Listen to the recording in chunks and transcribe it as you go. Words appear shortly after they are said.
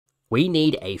We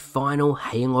need a final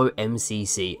Halo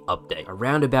MCC update.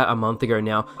 Around about a month ago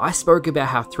now, I spoke about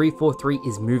how 343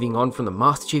 is moving on from the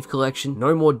Master Chief Collection,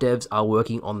 no more devs are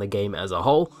working on the game as a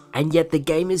whole, and yet the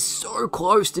game is so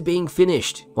close to being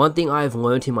finished. One thing I have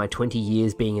learned in my 20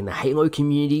 years being in the Halo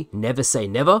community, never say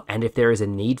never, and if there is a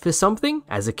need for something,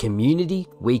 as a community,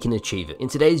 we can achieve it. In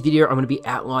today's video, I'm going to be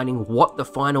outlining what the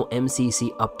final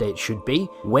MCC update should be,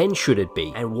 when should it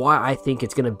be, and why I think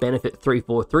it's going to benefit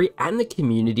 343 and the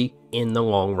community in the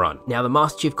long run. Now, the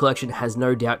Master Chief Collection has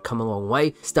no doubt come a long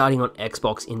way. Starting on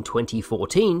Xbox in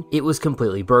 2014, it was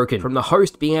completely broken. From the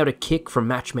host being able to kick from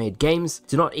match-made games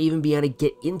to not even being able to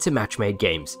get into match-made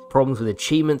games. Problems with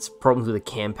achievements, problems with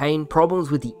the campaign,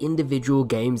 problems with the individual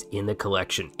games in the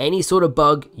collection. Any sort of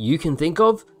bug you can think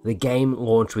of, the game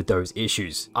launched with those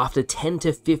issues. After 10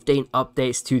 to 15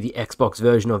 updates to the Xbox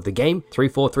version of the game,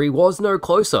 343 was no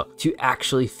closer to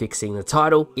actually fixing the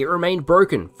title. It remained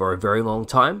broken for a very long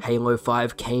time. Halo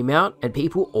 5 came out and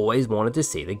people always wanted to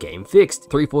see the game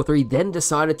fixed. 343 then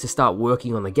decided to start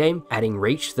working on the game, adding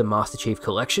Reach to the Master Chief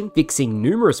Collection, fixing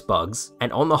numerous bugs,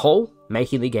 and on the whole,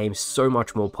 making the game so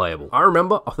much more playable. I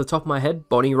remember off the top of my head,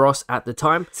 Bonnie Ross at the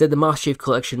time said the Master Chief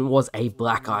Collection was a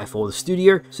black eye for the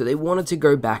studio, so they wanted to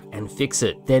go back and fix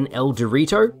it. Then El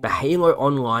Dorito, the Halo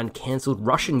Online cancelled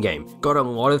Russian game, got a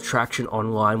lot of traction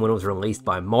online when it was released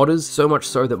by modders, so much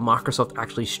so that Microsoft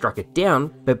actually struck it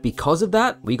down, but because of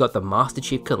that, we got the Master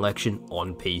Chief Collection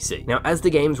on PC. Now, as the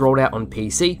games rolled out on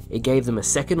PC, it gave them a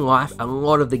second life, a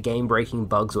lot of the game-breaking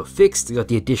bugs were fixed, we got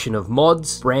the addition of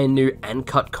mods, brand new and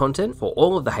cut content for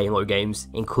all of the Halo games,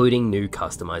 including new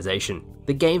customization.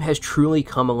 The game has truly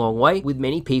come a long way, with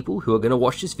many people who are going to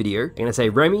watch this video going to say,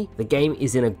 Remy, the game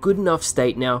is in a good enough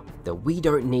state now that we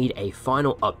don't need a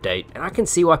final update, and I can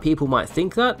see why people might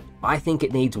think that. I think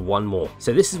it needs one more.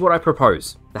 So this is what I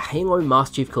propose. The Halo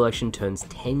Master Chief Collection turns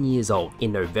 10 years old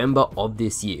in November of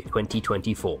this year,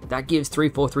 2024. That gives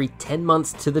 343 10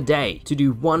 months to the day to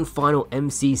do one final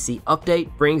MCC update,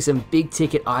 bring some big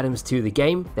ticket items to the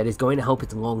game that is going to help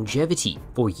its longevity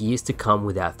for years to come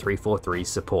without 343's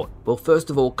support. Well,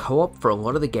 first of all, co-op for a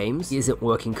lot of the games isn't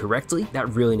working correctly. That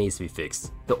really needs to be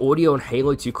fixed. The audio on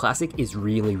Halo 2 Classic is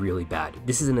really bad.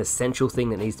 This is an essential thing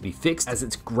that needs to be fixed as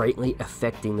it's greatly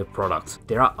affecting the product.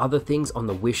 There are other things on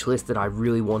the wish list that I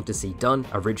really want to see done.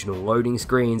 Original loading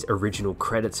screens, original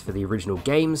credits for the original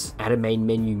games, add a main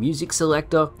menu music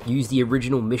selector, use the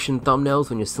original mission thumbnails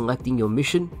when you're selecting your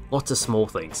mission, lots of small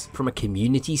things. From a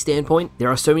community standpoint, there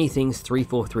are so many things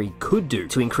 343 could do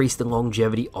to increase the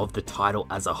longevity of the title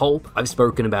as a whole. I've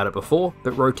spoken about it before,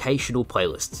 but rotational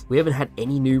playlists. We haven't had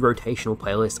any new rotational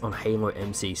playlists on Halo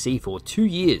MCC for 2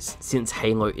 years since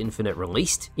Halo Infinite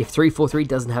released. If 343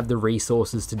 doesn't have the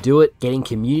resources to do it, getting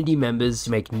community members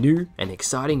to make new and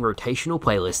exciting rotational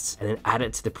playlists and then add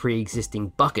it to the pre-existing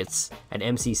buckets. An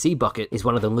MCC bucket is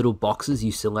one of the little boxes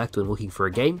you select when looking for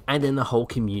a game, and then the whole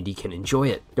community can enjoy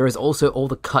it. There is also all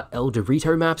the cut El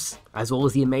Dorito maps, as well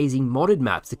as the amazing modded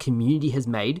maps the community has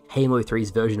made. Halo 3's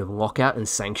version of Lockout and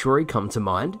Sanctuary come to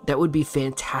mind. That would be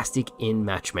fantastic in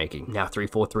matchmaking. Now,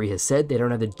 343 has said they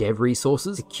don't have the dev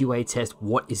resources to QA test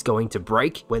what is going to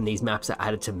break when these maps are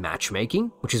added to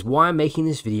matchmaking, which is why I'm making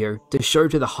this video to show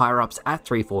to the higher-ups at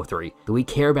 343 that we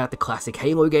care about the classic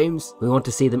Halo games, we want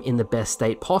to see them in the best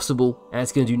state possible, and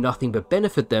it's going to do nothing but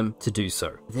benefit them to do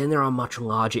so. Then there are much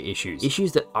larger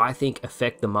issues that I think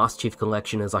affect the Master Chief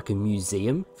Collection as like a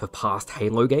museum for past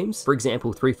Halo games. For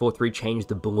example, 343 changed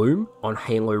the bloom on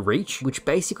Halo Reach, which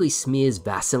basically smears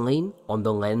Vaseline on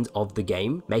the lens of the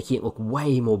game, making it look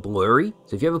way more blurry.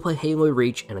 So if you ever play Halo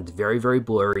Reach and it's very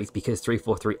blurry, it's because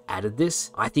 343 added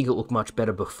this. I think it looked much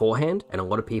better beforehand, and a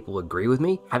lot of people agree with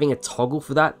me. Having a toggle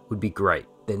for that would be great.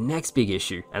 The next big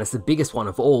issue, and it's the biggest one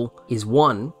of all, is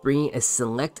one, bringing a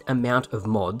select amount of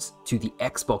mods to the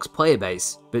Xbox player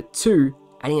base, but two,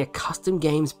 adding a custom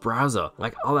games browser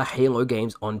like other Halo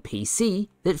games on PC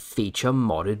that feature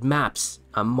modded maps.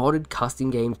 A modded custom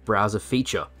games browser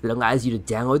feature that allows you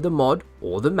to download the mod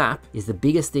or the map is the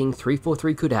biggest thing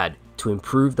 343 could add to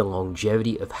improve the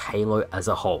longevity of Halo as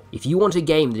a whole. If you want a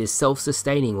game that is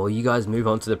self-sustaining while you guys move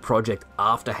on to the project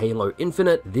after Halo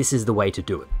Infinite, this is the way to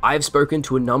do it. I've spoken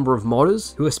to a number of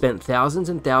modders who have spent thousands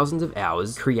and thousands of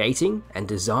hours creating and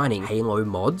designing Halo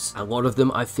mods. A lot of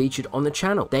them I've featured on the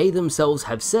channel. They themselves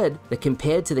have said that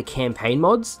compared to the campaign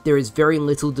mods, there is very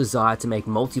little desire to make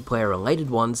multiplayer related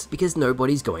ones because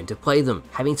nobody's going to play them.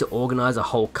 Having to organize a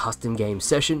whole custom game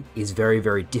session is very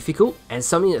difficult, and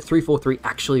something that 343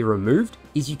 actually removed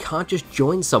is you can't just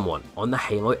join someone on the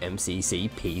Halo MCC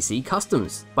PC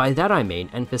customs. By that I mean,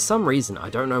 and for some reason I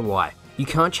don't know why, You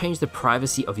can't change the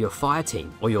privacy of your fire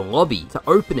team or your lobby to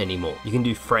open anymore. You can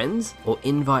do friends or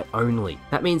invite only.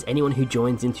 That means anyone who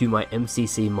joins into my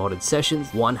MCC modded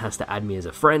sessions, one has to add me as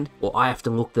a friend, or I have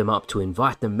to look them up to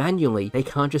invite them manually. They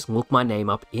can't just look my name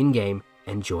up in-game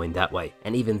and join that way.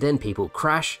 And even then people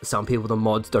crash, some people the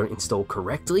mods don't install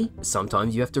correctly,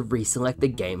 sometimes you have to reselect the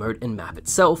game mode and map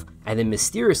itself, and then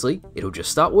mysteriously, it'll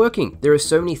just start working. There are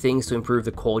so many things to improve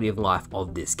the quality of life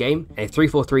of this game, and if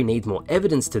 343 needs more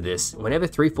evidence to this, whenever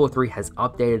 343 has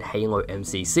updated Halo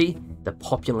MCC, the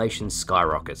population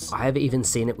skyrockets. I have even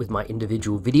seen it with my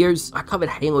individual videos. I covered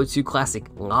Halo 2 Classic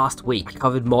last week. I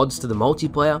covered mods to the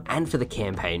multiplayer and for the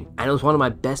campaign, and it was one of my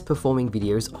best performing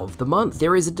videos of the month.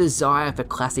 There is a desire for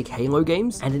classic Halo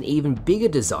games, and an even bigger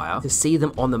desire to see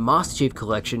them on the Master Chief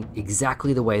Collection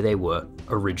exactly the way they were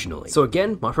originally. So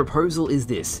again, my proposal is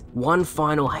this: one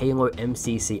final Halo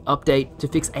MCC update to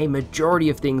fix a majority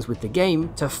of things with the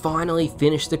game to finally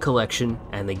finish the collection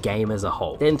and the game as a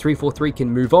whole. Then 343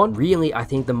 can move on. Really, I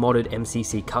think the modded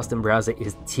MCC custom browser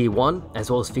is tier 1,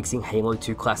 as well as fixing Halo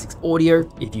 2 Classic's audio.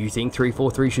 If you think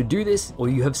 343 should do this, or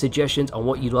you have suggestions on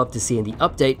what you'd love to see in the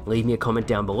update, leave me a comment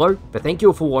down below. But thank you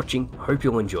all for watching, hope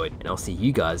you all enjoyed, and I'll see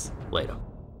you guys later.